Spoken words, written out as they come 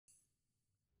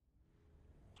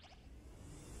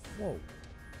Whoa.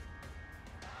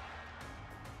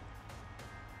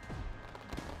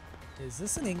 Is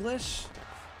this in English?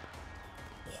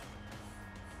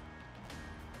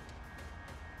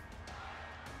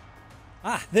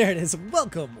 Ah, there it is.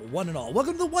 Welcome, one and all.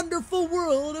 Welcome to the wonderful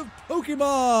world of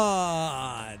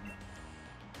Pokemon!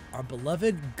 Our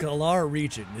beloved Galar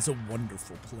region is a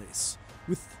wonderful place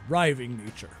with thriving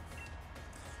nature,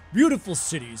 beautiful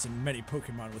cities, and many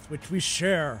Pokemon with which we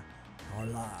share our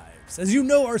lives. As you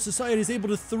know, our society is able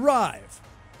to thrive.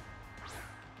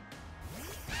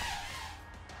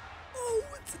 Oh,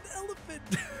 it's an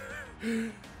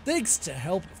elephant! Thanks to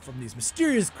help from these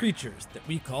mysterious creatures that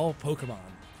we call Pokemon.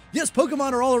 Yes,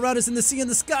 Pokemon are all around us in the sea and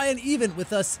the sky, and even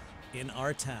with us in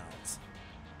our towns.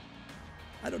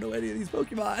 I don't know any of these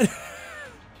Pokemon.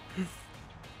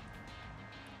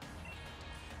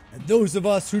 And those of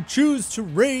us who choose to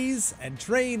raise and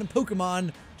train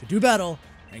Pokemon to do battle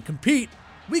and compete,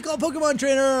 we call Pokemon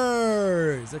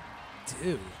trainers.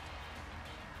 Dude.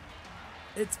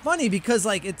 It's funny because,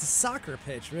 like, it's a soccer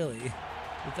pitch, really.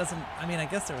 It doesn't, I mean, I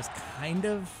guess there was kind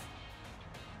of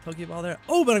Pokeball there.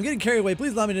 Oh, but I'm getting carried away.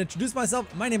 Please allow me to introduce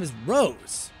myself. My name is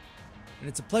Rose, and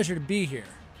it's a pleasure to be here.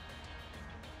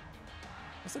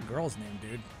 What's a girl's name,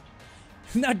 dude?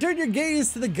 Now turn your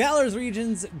gaze to the Galar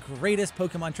region's greatest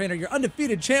Pokemon trainer, your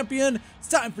undefeated champion. It's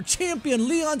time for Champion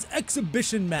Leon's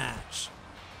exhibition match.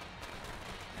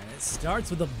 And it starts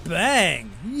with a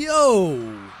bang.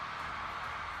 Yo!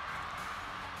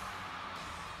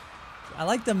 I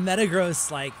like the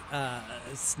Metagross, like,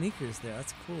 sneakers there.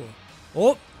 That's cool.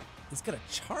 Oh, he's got a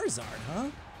Charizard, huh?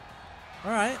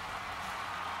 All right.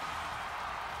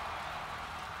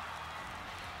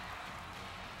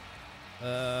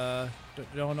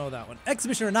 Don't know that one.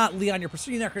 Exhibition or not, Leon, your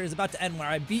pursuing record is about to end where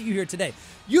I beat you here today.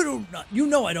 You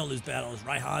know I don't lose battles,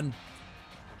 Raihan.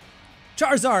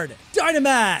 Charizard,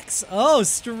 Dynamax. Oh,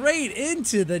 straight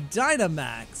into the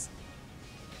Dynamax.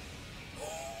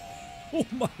 Oh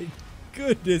my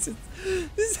goodness.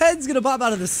 This head's gonna pop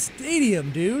out of the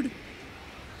stadium, dude.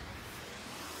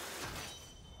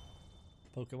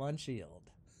 Pokemon Shield.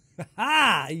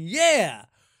 Ha! Yeah!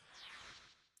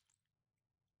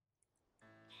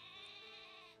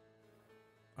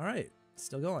 All right,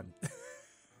 still going.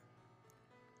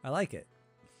 I like it.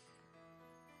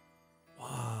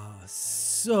 Wow,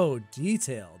 so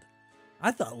detailed.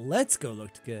 I thought Let's Go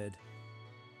looked good.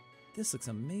 This looks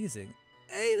amazing.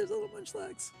 Hey, there's a little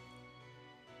Munchlax.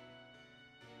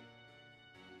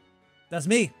 That's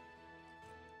me.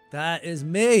 That is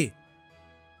me.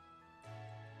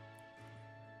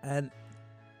 And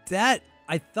that,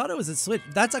 I thought it was a Switch.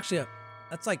 That's actually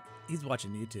that's like, he's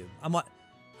watching YouTube. I'm what?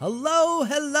 Hello,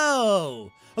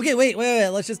 hello. Okay, wait.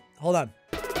 Let's just, hold on.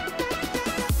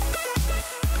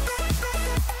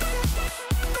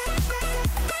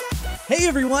 Hey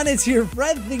everyone, it's your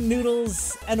friend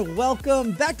Thinknoodles, and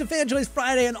welcome back to Fan Choice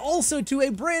Friday, and also to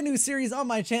a brand new series on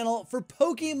my channel for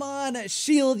Pokemon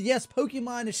Shield. Yes,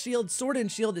 Pokemon Shield, Sword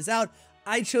and Shield is out.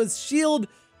 I chose Shield.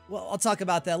 Well, I'll talk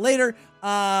about that later.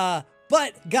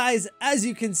 But guys, as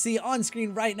you can see on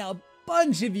screen right now, a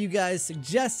bunch of you guys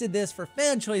suggested this for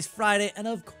Fan Choice Friday, and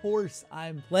of course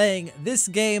I'm playing this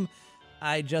game.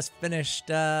 I just finished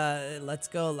Let's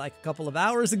Go like a couple of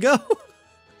hours ago.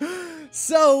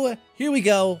 So here we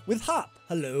go with Hop.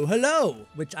 Hello, hello,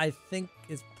 which I think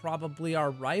is probably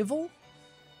our rival.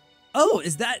 Oh,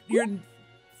 is that your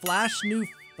Flash new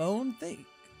phone thing?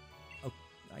 Oh,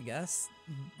 I guess.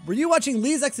 Were you watching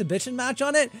Lee's exhibition match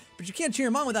on it? But you can't cheer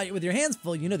him on with your hands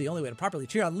full. You know the only way to properly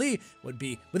cheer on Lee would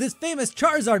be with his famous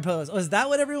Charizard pose. Oh, is that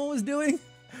what everyone was doing?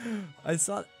 I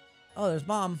saw. Oh, there's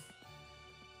Mom.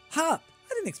 Hop,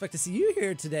 I didn't expect to see you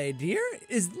here today, dear.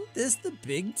 Isn't this the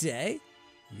big day?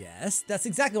 Yes, that's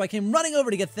exactly why I came running over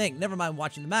to get Think. Never mind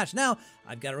watching the match now.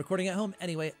 I've got a recording at home.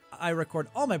 Anyway, I record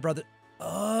all my brother.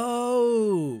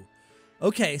 Oh,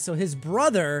 okay, so his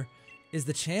brother is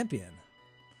the champion.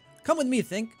 Come with me,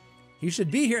 Think. He should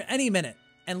be here any minute.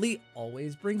 And Lee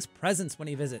always brings presents when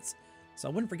he visits. So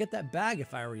I wouldn't forget that bag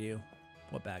if I were you.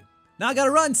 What bag? Now I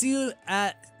gotta run. See you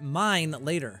at mine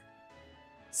later.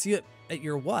 See you at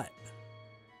your what?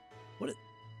 What?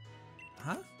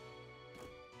 Huh?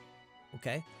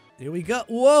 Okay, here we go.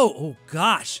 Whoa, oh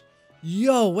gosh.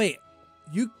 Yo, wait.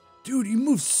 Dude, you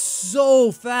move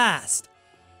so fast.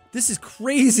 This is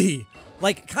crazy.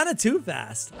 Like, kind of too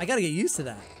fast. I gotta get used to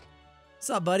that. What's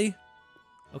up, buddy?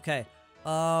 Okay,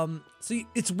 so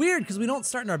it's weird because we don't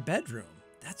start in our bedroom.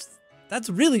 That's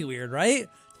really weird, right?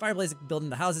 Fireplace built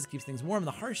into houses keeps things warm in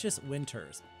the harshest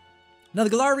winters. Now, the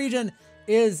Galar region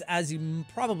is, as you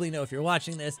probably know if you're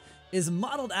watching this, is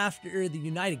modeled after the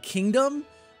United Kingdom.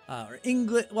 or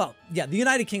England. Well, yeah, the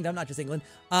United Kingdom, not just England.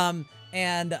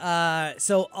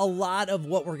 So a lot of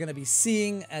what we're going to be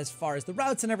seeing as far as the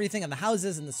routes and everything and the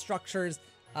houses and the structures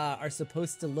are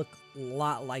supposed to look a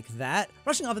lot like that.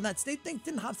 Rushing off in that state,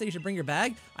 didn't Hop say you should bring your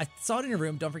bag? I saw it in your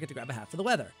room. Don't forget to grab a hat for the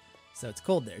weather. So it's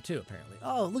cold there too, apparently.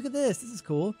 Oh, look at this. This is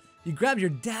cool. You grab your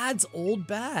dad's old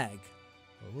bag.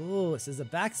 Oh, this is a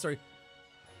backstory.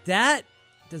 That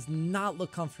does not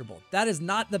look comfortable. That is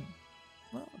not the...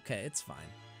 Well, okay, it's fine.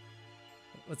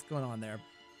 What's going on there?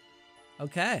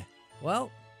 Okay,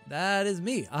 well, that is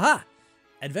me. Aha!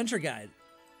 Adventure guide.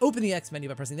 Open the X menu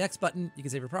by pressing the X button. You can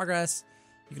save your progress.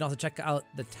 You can also check out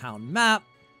the town map.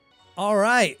 All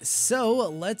right, so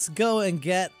let's go and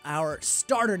get our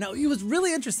starter. Now, it was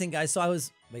really interesting, guys. So I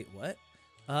was... Wait, what?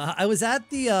 I was at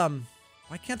the...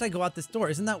 Why can't I go out this door?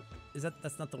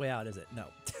 That's not the way out, is it? No.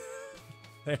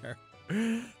 There.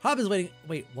 Hop is waiting.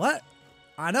 Wait, what?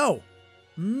 I know.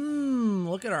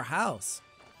 Look at our house.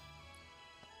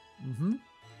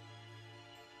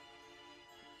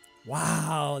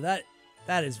 Wow, that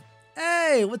is...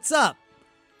 Hey, what's up?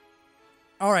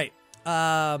 All right.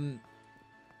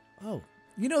 Oh,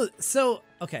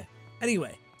 okay.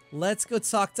 Anyway, let's go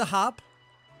talk to Hop.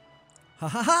 Ha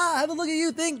ha ha, have a look at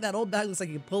you think. That old bag looks like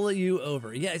it can pull you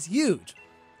over. Yeah, it's huge.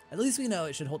 At least we know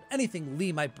it should hold anything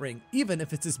Lee might bring, even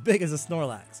if it's as big as a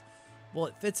Snorlax. Well,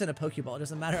 it fits in a Pokeball. It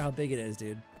doesn't matter how big it is,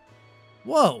 dude.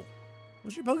 Whoa.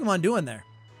 What's your Pokemon doing there?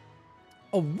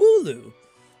 A Wooloo.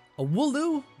 A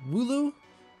Wooloo? Wooloo?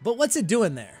 But what's it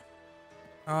doing there?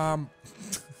 I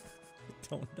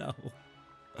don't know.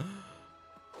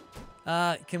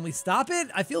 Can we stop it?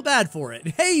 I feel bad for it.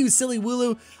 Hey, you silly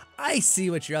Wooloo. I see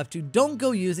what you're up to. Don't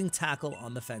go using tackle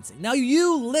on the fencing. Now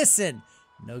you listen.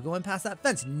 No going past that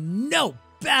fence. No,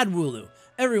 bad Wooloo.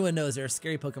 Everyone knows there are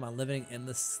scary Pokemon living in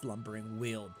the slumbering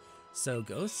weald. So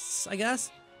ghosts, I guess?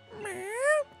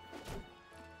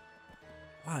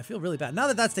 Wow, I feel really bad. Now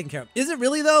that that's taken care of. Is it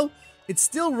really, though? It's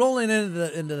still rolling into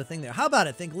the thing there. How about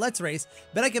it? Think, let's race.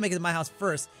 Bet I can make it to my house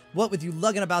first. What with you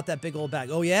lugging about that big old bag?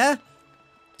 Oh, yeah?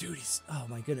 Dude, oh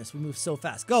my goodness, we move so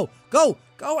fast. Go, go,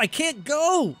 go, I can't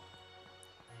go.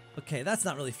 Okay, that's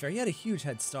not really fair. You had a huge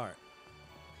head start.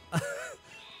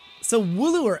 So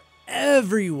Wooloo are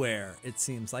everywhere, it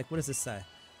seems like. What does this say?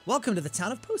 Welcome to the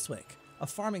town of Postwick, a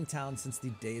farming town since the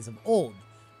days of old,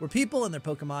 where people and their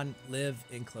Pokemon live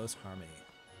in close harmony.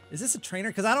 Is this a trainer?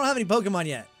 Because I don't have any Pokemon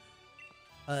yet.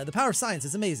 The power of science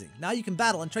is amazing. Now you can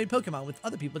battle and trade Pokemon with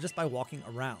other people just by walking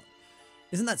around.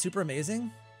 Isn't that super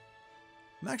amazing?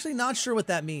 I'm actually not sure what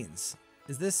that means.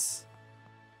 Is this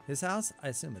his house? I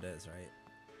assume it is, right?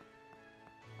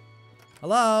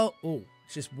 Hello? Oh,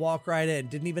 just walk right in.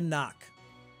 Didn't even knock.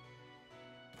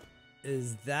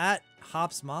 Is that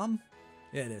Hop's mom?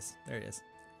 Yeah, it is. There he is.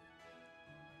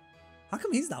 How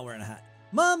come he's not wearing a hat?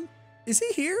 Mom, is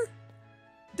he here?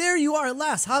 There you are at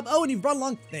last, Hop. Oh, and you've brought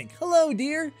along Think. Hello,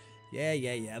 dear.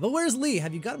 Yeah. But where's Lee?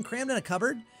 Have you got him crammed in a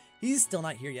cupboard? He's still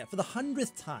not here yet for the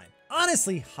 100th time.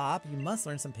 Honestly, Hop, you must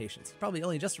learn some patience. He probably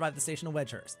only just arrived at the station of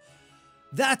Wedgehurst.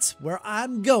 That's where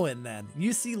I'm going then.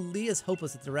 You see Lee is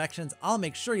hopeless with directions. I'll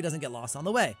make sure he doesn't get lost on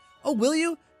the way. Oh, will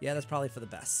you? Yeah, that's probably for the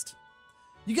best.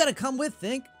 You gotta come with,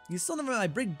 Think. You still never met my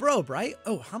big bro, right?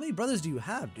 Oh, how many brothers do you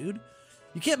have, dude?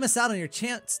 You can't miss out on your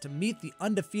chance to meet the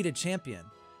undefeated champion.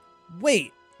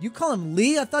 Wait, you call him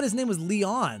Lee? I thought his name was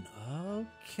Leon.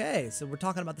 Okay, so we're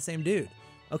talking about the same dude.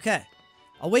 Okay,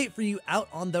 I'll wait for you out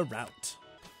on the route.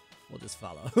 We'll just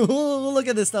follow. We'll look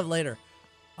at this stuff later.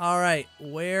 All right,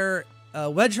 where...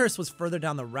 Wedgehurst was further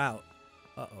down the route.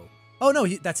 Uh-oh. Oh, no,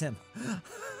 that's him. I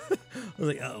was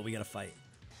like, uh-oh, we gotta fight.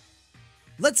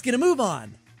 Let's get a move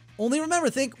on. Only remember,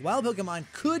 Think, wild Pokemon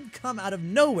could come out of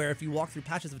nowhere if you walk through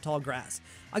patches of tall grass.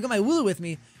 I got my Wooloo with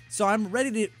me, so I'm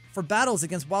ready for battles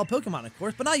against wild Pokemon, of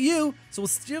course, but not you, so we'll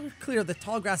steer clear of the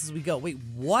tall grass as we go. Wait,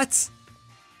 what?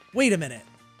 Wait a minute.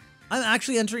 I'm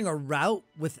actually entering a route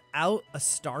without a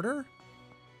starter?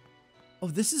 Oh,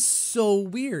 this is so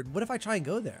weird. What if I try and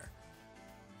go there?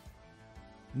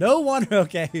 No wonder.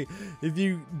 Okay, if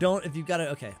you've got to,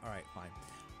 okay, all right,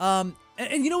 fine.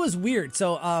 And you know what's weird?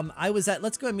 So I was at,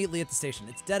 let's go immediately at the station.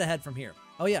 It's dead ahead from here.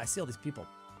 Oh yeah, I see all these people.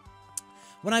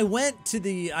 When I went to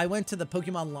the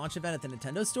Pokemon launch event at the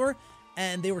Nintendo store,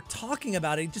 and they were talking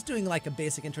about it, just doing like a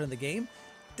basic intro in the game.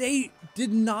 They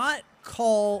did not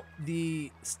call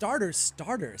the starters.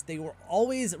 They were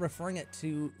always referring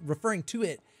to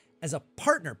it as a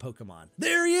partner Pokemon.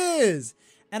 There he is.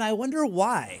 And I wonder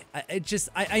why.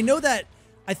 I know that,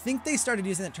 I think they started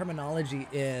using that terminology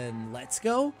in Let's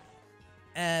Go,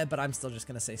 but I'm still just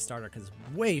gonna say starter because it's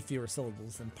way fewer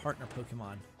syllables than partner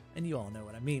Pokemon. And you all know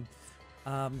what I mean.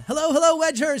 Hello,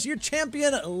 Wedgers! Your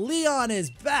champion, Leon, is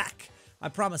back! I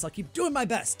promise I'll keep doing my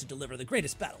best to deliver the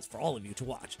greatest battles for all of you to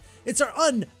watch. It's our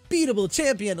unbeatable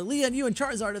champion, Leon. You and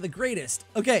Charizard are the greatest.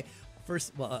 Okay,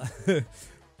 first, well,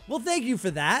 well, thank you for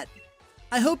that.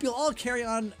 I hope you'll all carry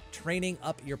on training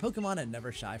up your Pokemon and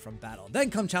never shy from battle.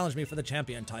 Then come challenge me for the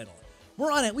champion title.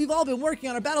 We're on it. We've all been working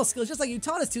on our battle skills just like you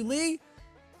taught us to, Lee.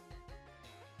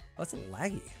 Oh, that's a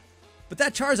laggy. But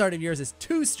that Charizard of yours is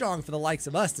too strong for the likes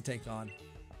of us to take on.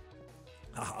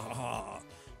 Ha ha ha.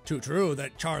 Too true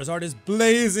that Charizard is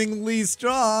blazingly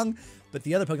strong. But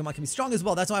the other Pokemon can be strong as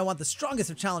well. That's why I want the strongest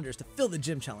of challengers to fill the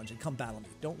gym challenge and come battle me.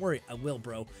 Don't worry, I will,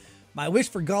 bro. My wish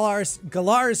for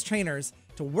Galar's trainers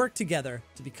to work together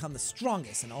to become the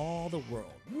strongest in all the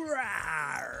world.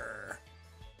 Rawr.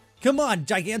 Come on,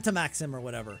 Gigantamax him or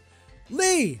whatever.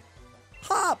 Lee!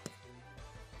 Hop!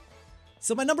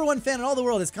 So my #1 fan in all the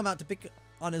world has come out to pick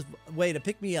on his way to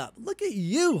pick me up. Look at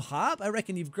you, Hop. I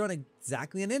reckon you've grown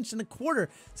exactly 1.25 inches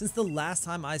since the last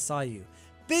time I saw you.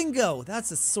 Bingo! That's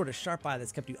the sort of sharp eye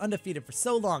that's kept you undefeated for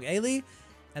so long, eh, Lee?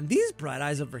 And these bright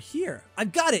eyes over here.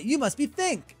 I've got it. You must be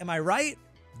Think. Am I right?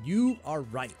 You are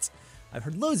right. I've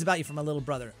heard loads about you from my little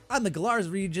brother. I'm the Galar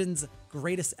region's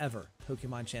greatest ever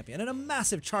Pokemon champion and a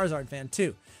massive Charizard fan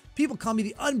too. People call me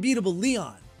the unbeatable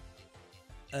Leon.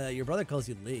 Your brother calls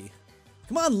you Lee.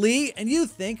 Come on, Lee, and you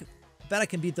Think. Bet I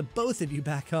can beat the both of you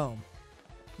back home.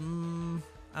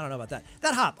 I don't know about that.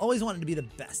 That Hop always wanted to be the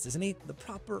best, isn't he? The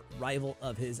proper rival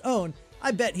of his own.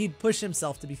 I bet he'd push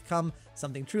himself to become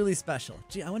something truly special.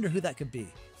 Gee, I wonder who that could be.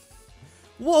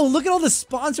 Whoa, look at all the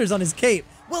sponsors on his cape.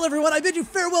 Well, everyone, I bid you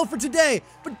farewell for today,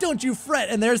 but don't you fret.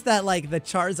 And there's that, like, the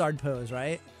Charizard pose,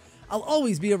 right? I'll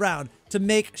always be around to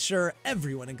make sure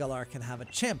everyone in Galar can have a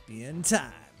champion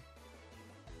time.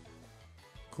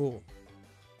 Cool.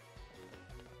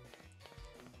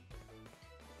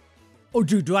 Oh,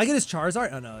 dude, do I get his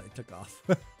Charizard? Oh, no, it took off.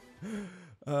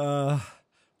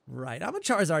 Right. I'm a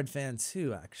Charizard fan,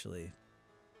 too, actually.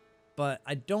 But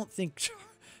I don't think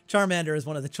Charmander is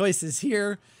one of the choices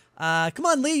here. Come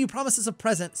on, Lee, you promised us a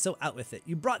present, so out with it.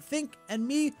 You brought Think and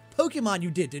me Pokemon. You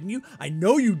did, didn't you? I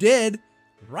know you did.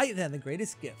 Right then, the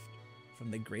greatest gift from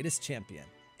the greatest champion.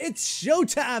 It's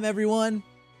showtime, everyone.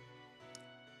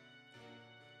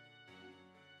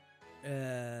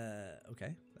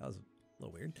 Okay, that was a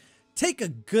little weird. Take a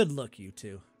good look, you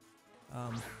two.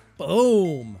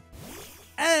 Boom.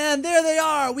 And there they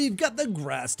are. We've got the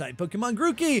Grass-type Pokemon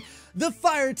Grookey, the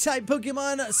Fire-type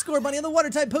Pokemon Scorbunny, and the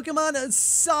Water-type Pokemon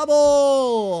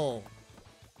Sobble.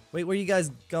 Wait, where you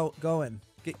guys going?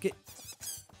 Get.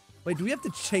 Wait, do we have to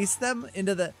chase them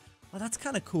into the... Oh, that's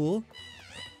kind of cool.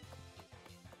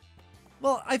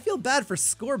 Well, I feel bad for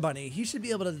Scorbunny. He should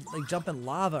be able to, like, jump in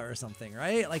lava or something,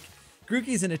 right? Like,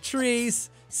 Grookey's in a tree,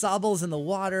 Sobble's in the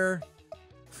water.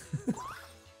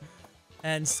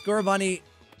 And Scorbunny...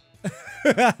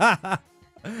 That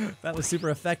was super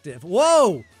effective.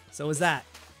 Whoa! So was that.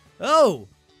 Oh!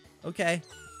 Okay.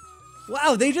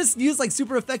 Wow, they just use like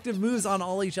super effective moves on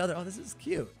all each other. Oh, this is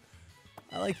cute.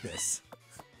 I like this.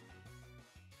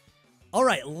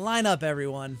 Alright, line up,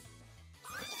 everyone.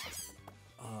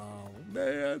 Oh,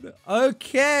 man.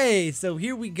 Okay, so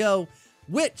here we go.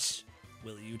 Which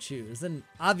will you choose? And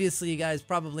obviously, you guys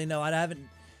probably know I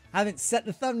haven't set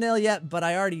the thumbnail yet, but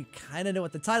I already kind of know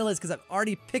what the title is because I've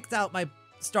already picked out my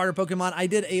starter Pokemon. I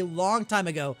did a long time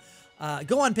ago.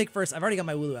 Go on, pick first. I've already got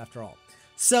my Wooloo after all.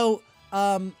 So,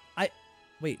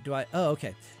 wait, do I? Oh,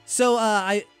 okay. So,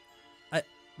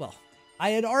 well, I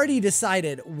had already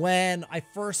decided when I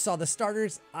first saw the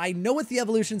starters. I know what the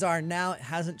evolutions are now. It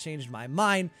hasn't changed my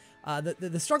mind.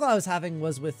 The struggle I was having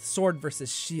was with Sword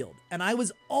versus Shield, and I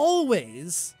was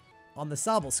always on the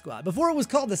Sobble Squad before it was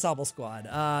called the Sobble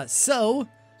Squad. So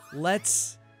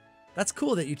that's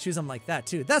cool that you choose them like that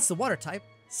too. That's the water type,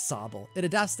 Sobble. It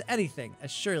adapts to anything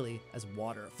as surely as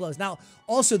water flows. Now,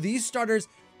 also these starters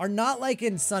are not like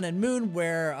in Sun and Moon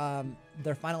where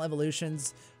their final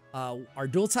evolutions are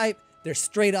dual type. They're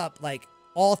straight up like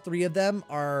all three of them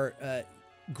are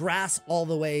grass all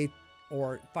the way,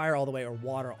 or fire all the way, or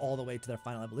water all the way to their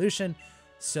final evolution.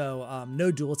 So no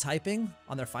dual typing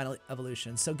on their final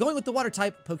evolution. So going with the water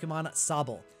type Pokemon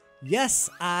Sobble. Yes,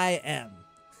 I am.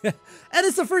 And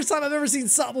it's the first time I've ever seen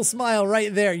Sobble smile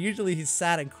right there. Usually he's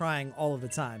sad and crying all of the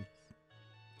time.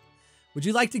 Would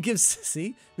you like to give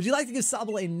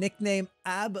Sobble a nickname?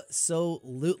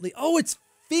 Absolutely. Oh, it's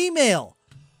female.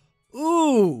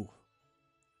 Ooh.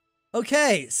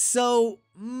 Okay, so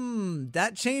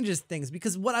that changes things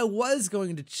because what I was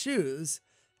going to choose,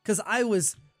 because I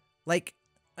was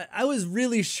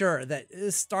really sure that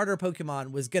this starter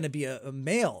Pokemon was going to be a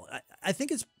male. I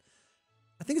think it's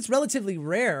relatively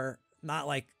rare not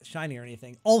like shiny or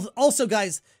anything. Also,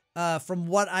 guys, from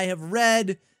what I have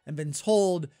read and been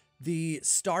told, the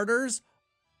starters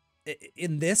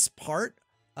in this part,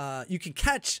 you can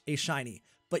catch a shiny,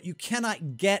 but you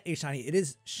cannot get a shiny. It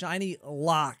is shiny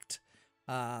locked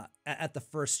at the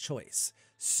first choice.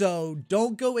 So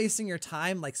don't go wasting your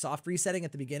time like soft resetting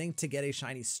at the beginning to get a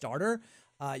shiny starter.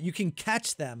 You can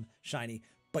catch them shiny,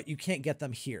 but you can't get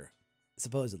them here,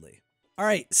 supposedly. All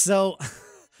right, so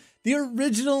the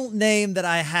original name that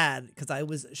I had, because I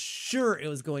was sure it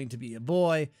was going to be a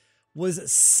boy, was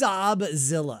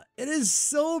Sobzilla. It is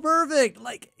so perfect,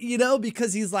 like, you know,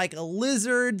 because he's like a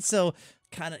lizard, so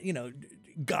kind of, you know,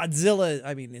 Godzilla,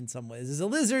 I mean, in some ways is a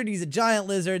lizard. He's a giant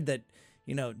lizard that,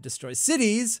 you know, destroys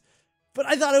cities. But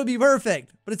I thought it would be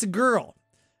perfect, but it's a girl.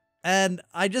 And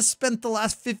I just spent the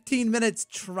last 15 minutes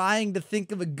trying to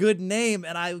think of a good name,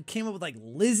 and I came up with like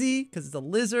Lizzie, because it's a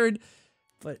lizard,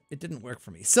 but it didn't work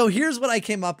for me. So here's what I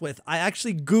came up with. I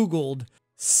actually Googled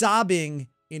sobbing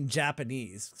in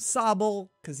Japanese. Sobble,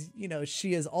 because, you know,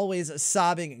 she is always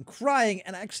sobbing and crying,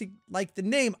 and I actually like the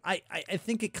name. I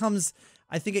think it comes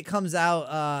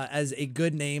out as a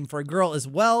good name for a girl as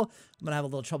well. I'm gonna have a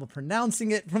little trouble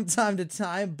pronouncing it from time to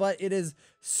time, but it is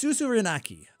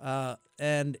Susurinaki.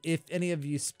 And if any of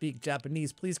you speak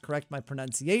Japanese, please correct my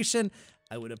pronunciation.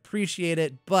 I would appreciate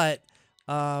it. But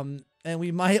and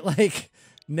we might like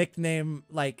nickname,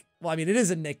 like, well, I mean, it is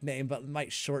a nickname, but we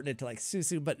might shorten it to like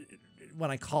Susu, but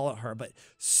when I call it her, but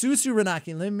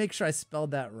Susurinaki, let me make sure I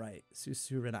spelled that right.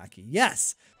 Susurinaki.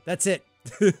 Yes, that's it.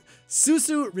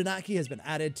 Susurinaki has been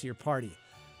added to your party.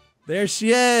 There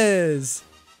she is.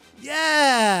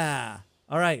 Yeah.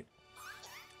 All right.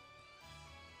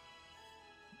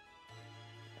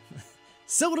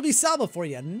 So it'll be Saba for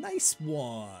you. Nice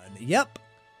one. Yep.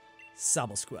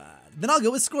 Saba Squad. Then I'll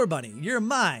go with Score Bunny. You're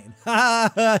mine.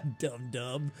 Ha ha.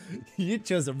 Dum-dum. You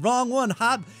chose the wrong one,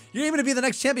 Hop. You're aiming to be the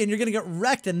next champion. You're going to get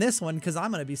wrecked in this one because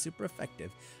I'm going to be super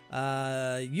effective.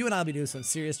 You and I'll be doing some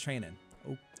serious training.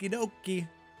 Okie dokie.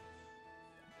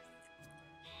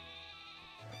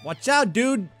 Watch out,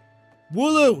 dude.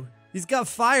 Wooloo. He's got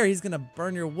fire. He's going to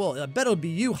burn your wool. I bet it'll be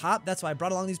you, Hop. That's why I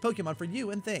brought along these Pokemon for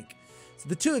you and Think. So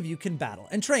the two of you can battle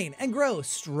and train and grow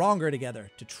stronger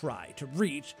together to try to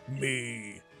reach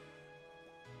me.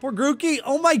 Poor Grookey.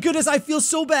 Oh my goodness, I feel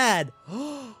so bad.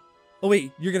 Oh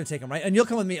wait, you're going to take him, right? And you'll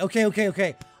come with me.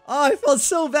 Okay. Oh, I felt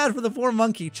so bad for the poor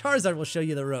monkey. Charizard will show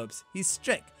you the ropes. He's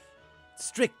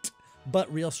strict,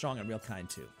 but real strong and real kind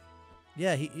too.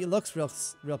 Yeah, he looks real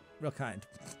kind.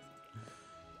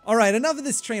 All right, enough of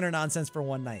this trainer nonsense for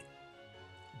one night.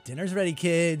 Dinner's ready,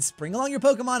 kids. Bring along your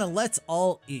Pokemon and let's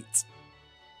all eat.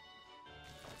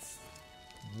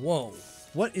 Whoa,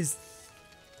 what is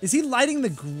he lighting the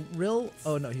grill?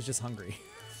 Oh no, he's just hungry.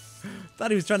 Thought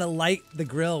he was trying to light the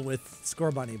grill with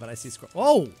Score Bunny, but I see Score.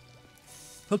 Oh,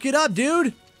 hook it up,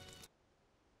 dude.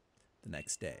 The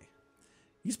next day.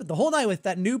 You spent the whole night with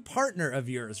that new partner of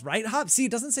yours, right, Hop? See,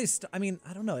 it doesn't say, I mean,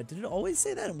 I don't know. Did it always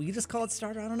say that? And we just call it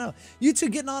starter? I don't know. You two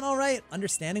getting on all right?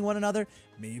 Understanding one another?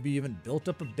 Maybe even built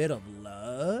up a bit of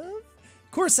love?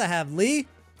 Of course I have, Lee.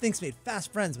 Think's made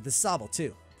fast friends with this Sobble,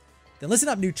 too. Then listen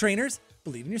up, new trainers.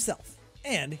 Believe in yourself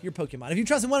and your Pokemon. If you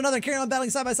trust in one another and carry on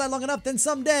battling side by side long enough, then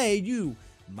someday you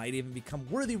might even become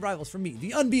worthy rivals for me,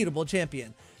 the unbeatable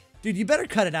champion. Dude, you better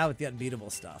cut it out with the unbeatable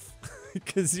stuff,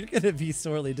 because you're going to be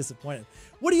sorely disappointed.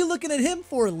 What are you looking at him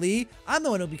for, Lee? I'm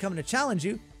the one who'll be coming to challenge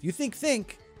you. If you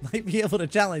think might be able to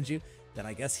challenge you, then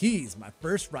I guess he's my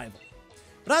first rival.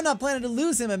 But I'm not planning to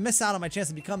lose him and miss out on my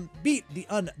chance to beat the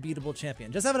unbeatable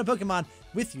champion. Just having a Pokemon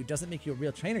with you doesn't make you a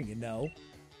real trainer, you know.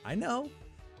 I know.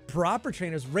 Proper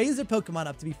trainers raise their Pokemon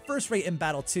up to be first rate in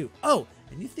battle too. Oh,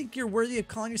 and you think you're worthy of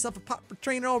calling yourself a proper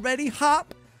trainer already,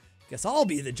 Hop? Guess I'll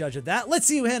be the judge of that. Let's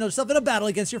see who handles yourself in a battle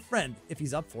against your friend, if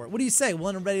he's up for it. What do you say?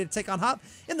 Willing and ready to take on Hop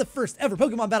in the first ever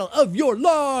Pokemon battle of your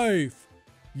life?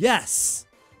 Yes.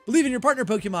 Believe in your partner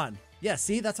Pokemon. Yeah,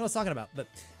 see, that's what I was talking about. But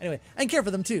anyway, and care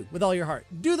for them too, with all your heart.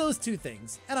 Do those two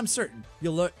things, and I'm certain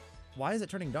you'll learn. Why is it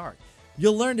turning dark?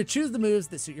 You'll learn to choose the moves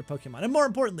that suit your Pokemon, and more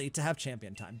importantly, to have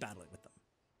champion time battling with them.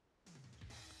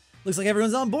 Looks like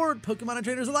everyone's on board. Pokemon and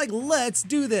trainers are like, let's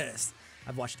do this.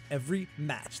 I've watched every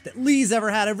match that Lee's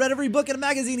ever had. I've read every book and a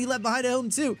magazine he left behind at home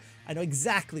too. I know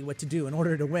exactly what to do in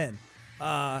order to win.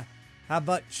 How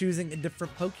about choosing a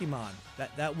different Pokemon?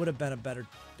 That would have been a better,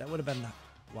 that would have been,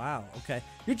 wow, okay.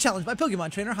 You're challenged by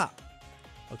Pokemon Trainer Hop.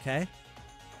 Okay.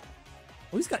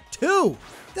 Oh, he's got two.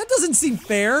 That doesn't seem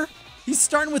fair. He's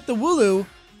starting with the Wooloo.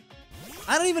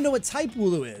 I don't even know what type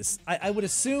Wooloo is. I would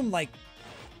assume, like,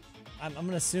 I'm going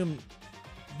to assume,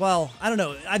 well, I don't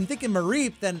know. I'm thinking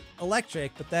Mareep, then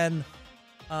Electric, but then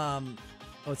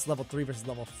Oh, it's level 3 versus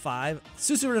level 5.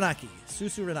 Susuranaki.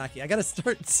 Susuranaki. I gotta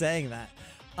start saying that.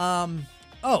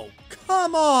 Oh,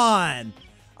 come on!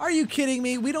 Are you kidding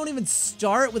me? We don't even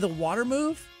start with a water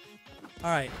move?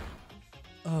 Alright.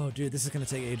 Oh, dude, this is gonna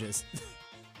take ages.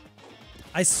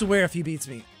 I swear if he beats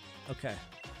me. Okay.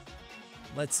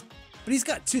 Let's... But he's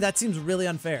got 2. That seems really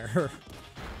unfair.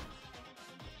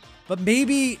 But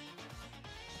maybe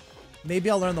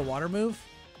I'll learn the water move?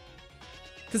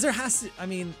 Because there has to... I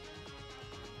mean...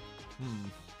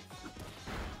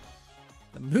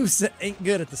 The moveset ain't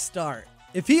good at the start.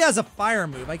 If he has a fire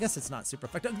move, I guess it's not super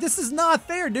effective. This is not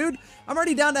fair, dude. I'm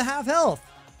already down to half health.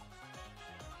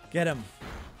 Get him.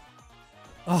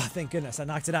 Oh, thank goodness. I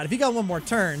knocked it out. If he got one more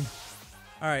turn.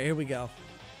 All right, here we go.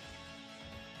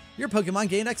 Your Pokemon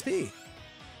gained XP.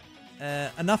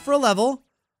 Enough for a level.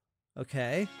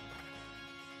 Okay.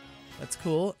 That's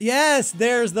cool. Yes,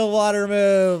 there's the water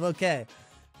move. Okay,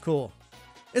 cool.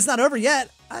 It's not over yet.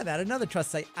 I've added another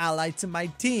trust site ally to my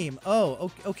team.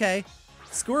 Oh, okay.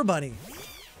 Score Bunny.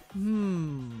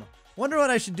 Wonder what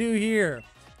I should do here.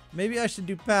 Maybe I should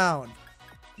do Pound.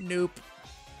 Nope.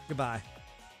 Goodbye.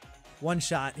 One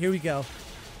shot. Here we go.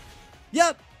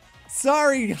 Yep.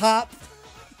 Sorry, Hop.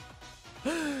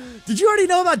 Did you already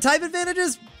know about type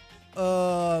advantages?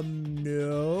 No.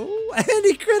 And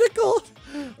he critical.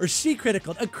 Or she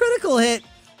critical. A critical hit?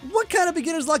 What kind of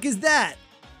beginner's luck is that?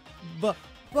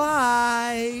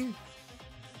 Bye.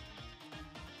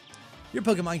 Your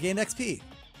Pokemon gained XP.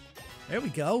 There we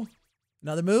go.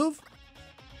 Another move?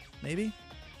 Maybe?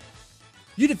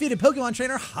 You defeated Pokemon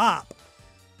trainer Hop.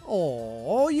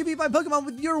 Oh, you beat my Pokemon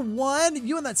with your 1.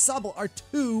 You and that Sobble are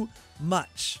too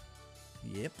much.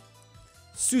 Yep.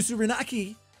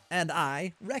 Susuranaki and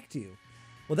I wrecked you.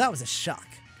 Well, that was a shock.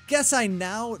 Guess I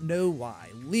now know why.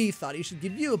 Lee thought he should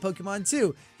give you a Pokemon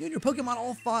too. You and your Pokemon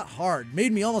all fought hard.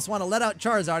 Made me almost want to let out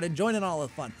Charizard and join in all the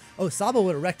fun. Oh, Sobble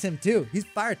would have wrecked him too. He's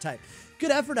fire type. Good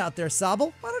effort out there,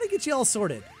 Sobble. Why don't I get you all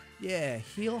sorted? Yeah,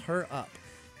 heal her up.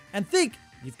 And think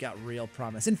you've got real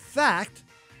promise. In fact,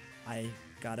 I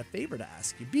got a favor to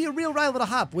ask you. Be a real rival to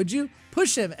Hop, would you?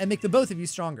 Push him and make the both of you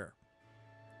stronger.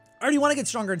 I already want to get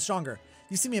stronger and stronger.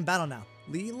 You see me in battle now.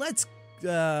 Lee,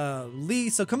 Lee,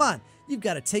 so come on. You've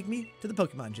got to take me to the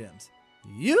Pokemon gyms.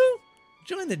 You?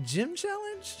 Join the gym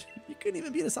challenge? You couldn't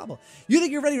even beat a Sobble. You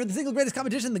think you're ready for the single greatest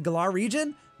competition in the Galar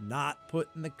region? Not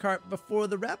putting the cart before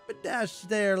the Rapidash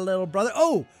there, little brother.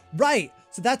 Oh, right.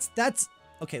 So that's,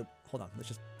 okay, hold on.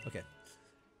 Okay.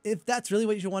 If that's really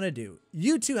what you want to do,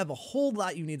 you two have a whole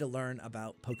lot you need to learn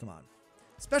about Pokemon.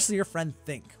 Especially your friend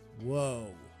Think.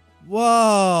 Whoa,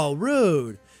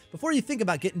 rude. Before you think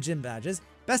about getting gym badges,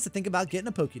 best to think about getting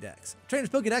a Pokédex. Trainer's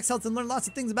Pokédex helps them learn lots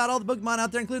of things about all the Pokemon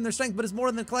out there, including their strength, but it's more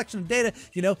than a collection of data.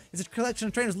 You know, it's a collection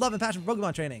of trainers' love and passion for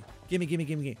Pokemon training.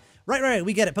 Gimme. Right,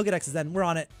 we get it. Pokédexes then, we're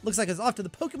on it. Looks like it's off to the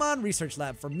Pokemon Research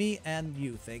Lab for me and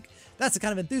you, Think. That's the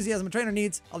kind of enthusiasm a trainer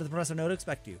needs. I'll let the professor know to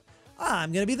expect you.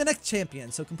 I'm gonna be the next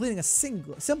champion, so completing a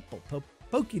simple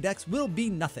Pokédex will be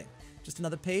nothing. Just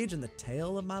another page in the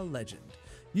tale of my legend.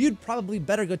 You'd probably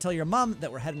better go tell your mom that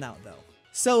we're heading out, though.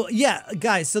 So, yeah,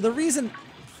 guys, so the reason...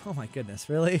 Oh my goodness,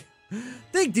 really?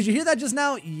 Think, did you hear that just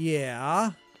now?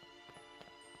 Yeah.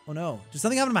 Oh no, did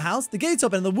something happen to my house? The gates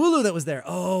opened and the Wooloo that was there.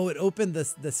 Oh, it opened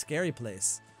the scary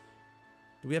place.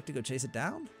 Do we have to go chase it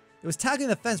down? It was tackling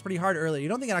the fence pretty hard earlier. You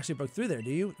don't think it actually broke through there, do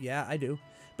you? Yeah, I do.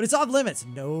 But it's off limits.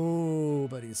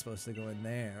 Nobody's supposed to go in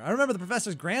there. I remember the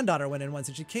professor's granddaughter went in once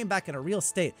and she came back in a real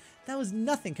state. That was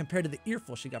nothing compared to the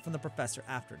earful she got from the professor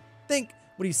after. Think,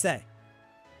 what do you say?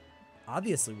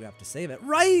 Obviously, we have to save it.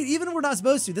 Right, even if we're not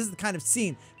supposed to. This is the kind of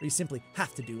scene where you simply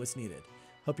have to do what's needed.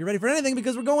 Hope you're ready for anything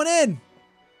because we're going in.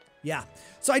 Yeah,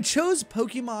 so I chose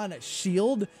Pokemon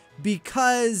Shield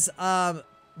because, well,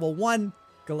 1,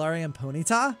 Galarian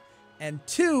Ponyta, and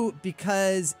 2,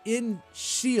 because in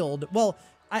Shield, well,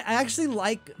 I actually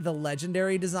like the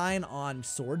legendary design on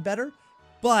Sword better,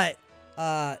 but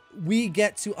we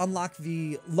get to unlock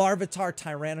the Larvitar,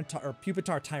 Tyranitar, or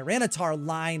Pupitar, Tyranitar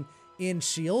line in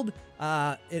Shield.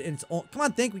 Come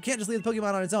on, Think, we can't just leave the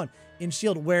Pokemon on its own. In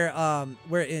Shield, where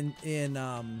in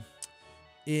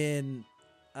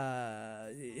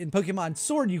Pokemon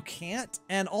Sword you can't,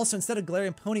 and also instead of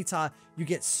Galarian Ponyta, you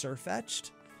get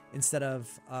Surfetched instead of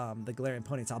the Galarian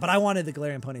Ponyta. But I wanted the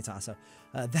Galarian Ponyta, so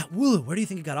that Wooloo, where do you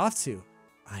think it got off to?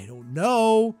 I don't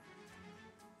know.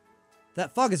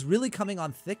 That fog is really coming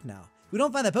on thick now. If we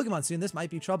don't find that Pokemon soon, this might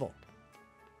be trouble.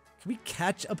 Can we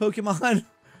catch a Pokemon?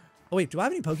 Oh wait, do I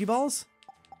have any Pokeballs?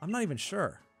 I'm not even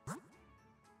sure.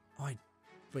 Oh,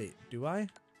 wait, do I?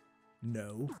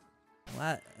 No.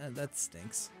 Well, that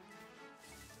stinks.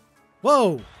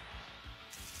 Whoa!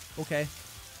 Okay.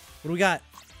 What do we got?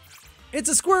 It's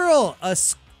a squirrel! A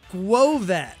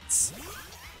squovet.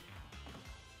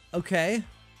 Okay.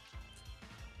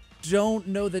 Don't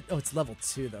know that. Oh, it's level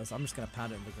 2 though, so I'm just gonna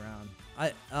pound it in the ground.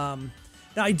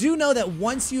 Now I do know that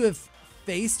once you have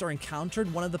faced or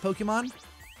encountered one of the Pokemon,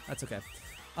 that's okay.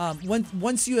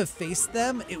 Once you have faced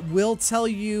them, it will tell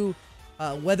you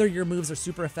whether your moves are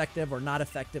super effective or not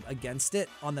effective against it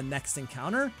on the next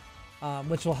encounter,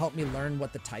 which will help me learn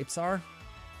what the types are.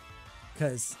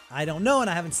 Because I don't know and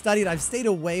I haven't studied. I've stayed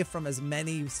away from as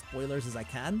many spoilers as I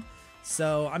can.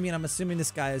 So, I mean, I'm assuming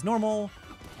this guy is normal,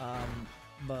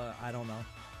 but I don't know.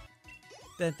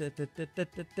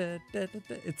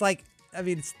 It's like, I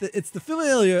mean, it's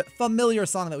the familiar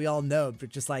song that we all know, but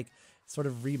just like sort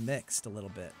of remixed a little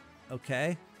bit.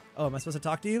 Okay. Oh, am I supposed to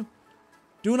talk to you?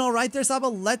 Doing all right there, Saba?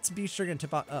 Let's be sure to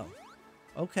tip out. Oh,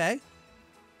 okay.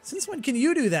 Since when can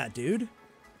you do that, dude?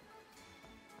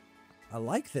 I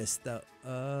like this though.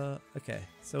 Okay.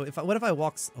 So what if I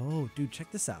walk? Oh, dude, check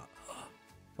this out.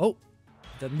 Oh,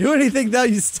 doesn't do anything though.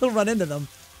 You still run into them.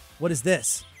 What is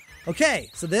this? Okay,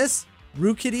 so this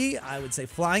Rookidee, I would say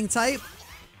flying type.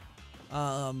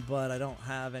 But I don't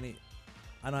have any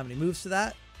moves to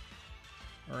that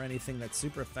or anything that's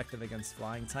super effective against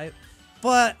flying type.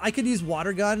 But I could use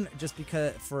water gun just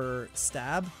because for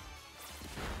stab.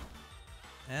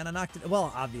 And I knocked it.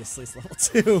 Well, obviously it's level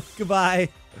 2. Goodbye.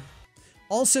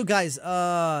 Also, guys,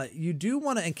 you do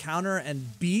want to encounter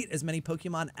and beat as many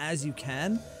Pokemon as you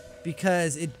can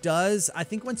because it does. I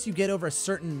think once you get over a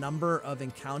certain number of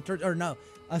encounters, or no,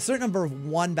 a certain number of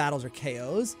 1 battles or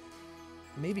KOs,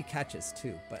 maybe catches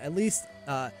too, but at least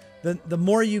the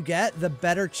more you get, the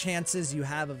better chances you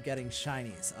have of getting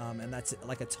shinies. And that's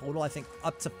like a total, I think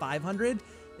up to 500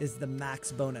 is the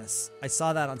max bonus. I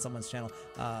saw that on someone's channel.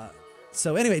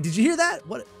 So anyway, did you hear that?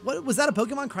 What was that, a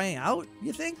Pokemon crying out,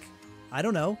 you think? I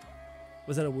don't know.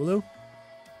 Was that a Wooloo?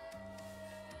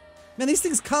 Man, these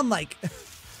things come like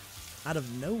out of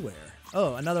nowhere.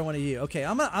 Oh, another one of you. Okay,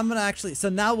 I'm gonna actually, so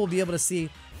now we'll be able to see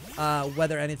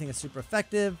whether anything is super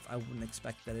effective. I wouldn't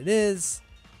expect that it is.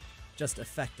 Just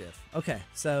effective. Okay,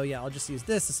 so yeah, I'll just use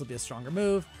this. This will be a stronger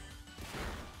move.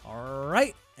 All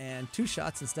right, and 2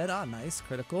 shots instead. Ah, nice,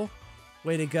 critical.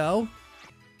 Way to go.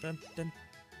 Dun, dun.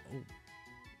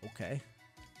 Oh, okay.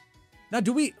 Now,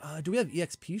 do we have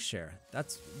EXP share?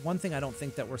 That's one thing I don't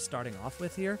think that we're starting off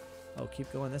with here. Oh,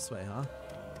 keep going this way, huh?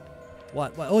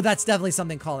 What? Oh, that's definitely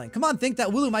something calling. Come on, think that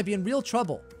Wooloo might be in real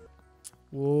trouble.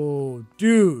 Whoa,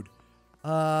 dude.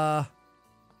 Hop?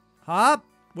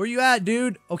 Where you at,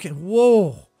 dude? Okay,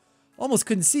 whoa. Almost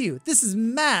couldn't see you. This is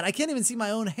mad. I can't even see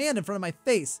my own hand in front of my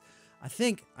face. I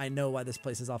think I know why this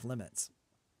place is off limits.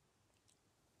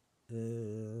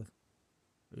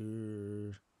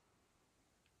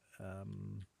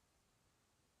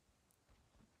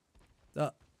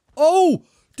 Oh,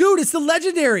 dude, it's the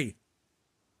legendary.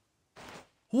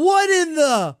 What in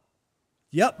the?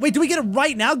 Yep. Wait, do we get it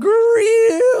right now?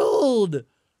 Grilled.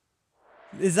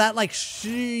 Is that like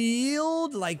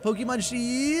shield? Like Pokemon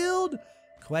Shield?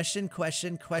 Question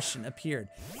appeared.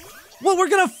 What, we're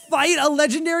gonna fight a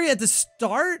legendary at the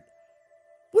start?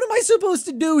 What am I supposed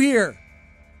to do here?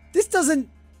 This doesn't...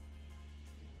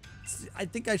 I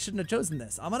think I shouldn't have chosen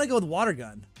this. I'm gonna go with water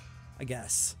gun, I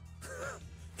guess.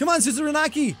 Come on,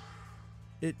 Suzuranaki!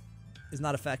 It is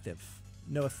not effective.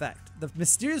 No effect. The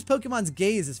mysterious Pokemon's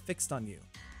gaze is fixed on you.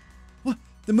 What?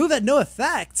 The move had no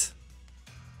effect?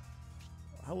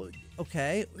 How,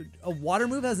 okay. A water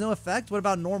move has no effect? What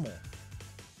about normal?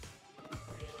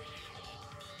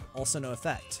 Also no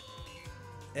effect.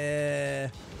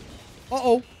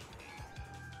 Uh-oh.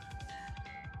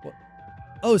 What?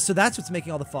 Oh, so that's what's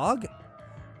making all the fog?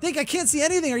 Think I can't see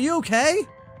anything. Are you okay?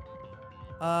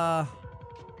 I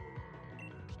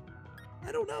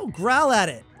don't know. Growl at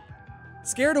it.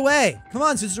 Scared away. Come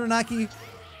on, Suzuranaki.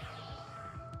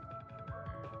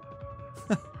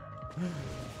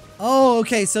 Oh,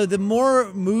 okay. So the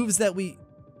more moves that we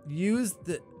use,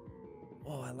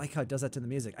 oh, I like how it does that to the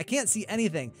music. I can't see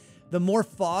anything. The more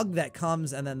fog that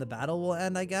comes, and then the battle will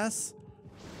end, I guess.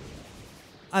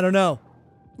 I don't know.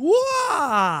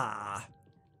 Wah!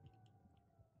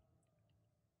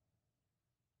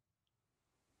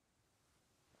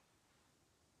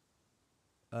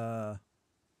 Whoa.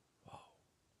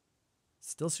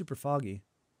 Still super foggy.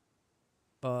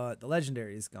 But the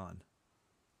legendary is gone.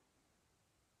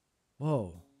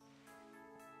 Whoa.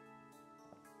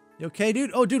 You okay,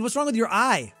 dude? Oh, dude, what's wrong with your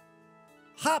eye?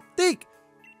 Hop, think!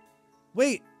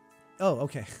 Wait. Oh,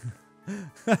 okay.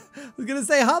 I was gonna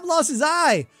say, Hop lost his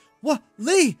eye! What?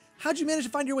 Lee, how'd you manage to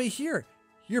find your way here?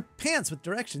 Your pants with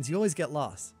directions, you always get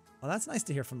lost. Well, that's nice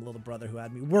to hear from the little brother who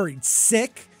had me worried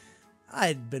sick.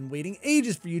 I'd been waiting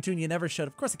ages for you two and you never showed.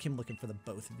 Of course I came looking for the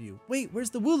both of you. Wait, where's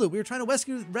the Wooloo? We were trying to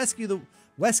rescue the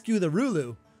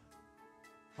Rulu.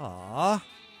 Aww.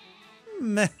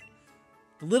 Meh.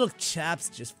 The little chap's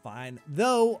just fine.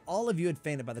 Though, all of you had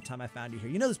fainted by the time I found you here.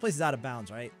 You know this place is out of bounds,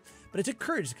 right? But it took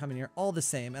courage to come in here all the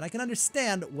same, and I can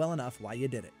understand well enough why you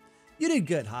did it. You did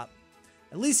good, Hop.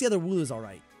 At least the other Wooloo's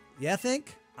alright. Yeah,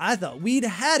 think? I thought we'd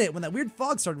had it when that weird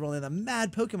fog started rolling and the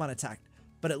mad Pokemon attacked.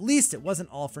 But at least it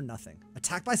wasn't all for nothing.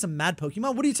 Attacked by some mad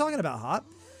Pokemon? What are you talking about, Hop?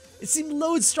 It seemed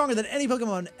loads stronger than any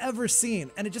Pokemon I've ever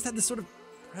seen, and it just had this sort of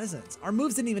presence. Our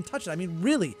moves didn't even touch it. I mean,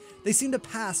 really, they seemed to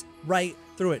pass right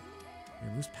through it.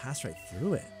 Your moves passed right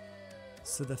through it.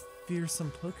 So the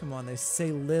fearsome Pokemon they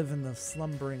say live in the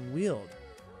slumbering weald.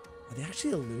 Are they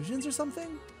actually illusions or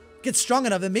something? Get strong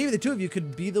enough and maybe the two of you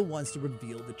could be the ones to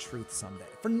reveal the truth someday.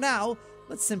 For now,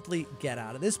 let's simply get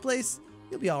out of this place.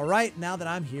 You'll be all right now that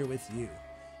I'm here with you.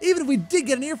 Even if we did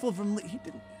get an earful from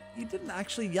he didn't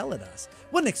actually yell at us.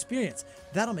 What an experience.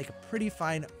 That'll make a pretty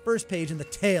fine first page in the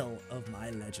tale of my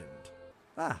legend.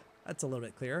 Ah, that's a little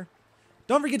bit clearer.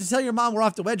 Don't forget to tell your mom we're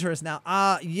off to Wedgehurst now.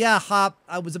 Yeah, Hop.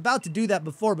 I was about to do that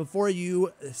before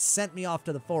you sent me off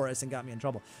to the forest and got me in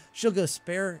trouble. She'll go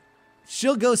spare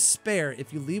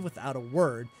if you leave without a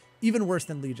word. Even worse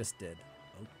than Lee just did.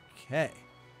 Okay.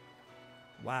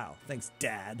 Wow. Thanks,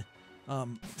 Dad. All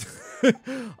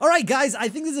right, guys, I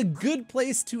think this is a good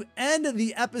place to end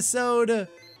the episode. I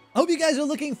hope you guys are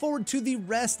looking forward to the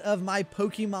rest of my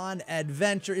Pokemon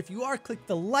adventure. If you are, click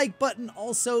the like button.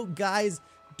 Also, guys,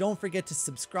 don't forget to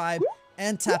subscribe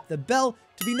and tap the bell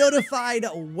to be notified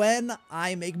when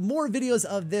I make more videos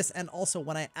of this and also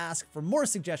when I ask for more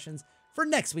suggestions for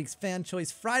next week's Fan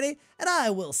Choice Friday. And I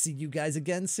will see you guys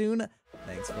again soon.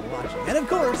 Thanks for watching. And of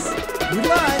course,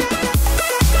 goodbye.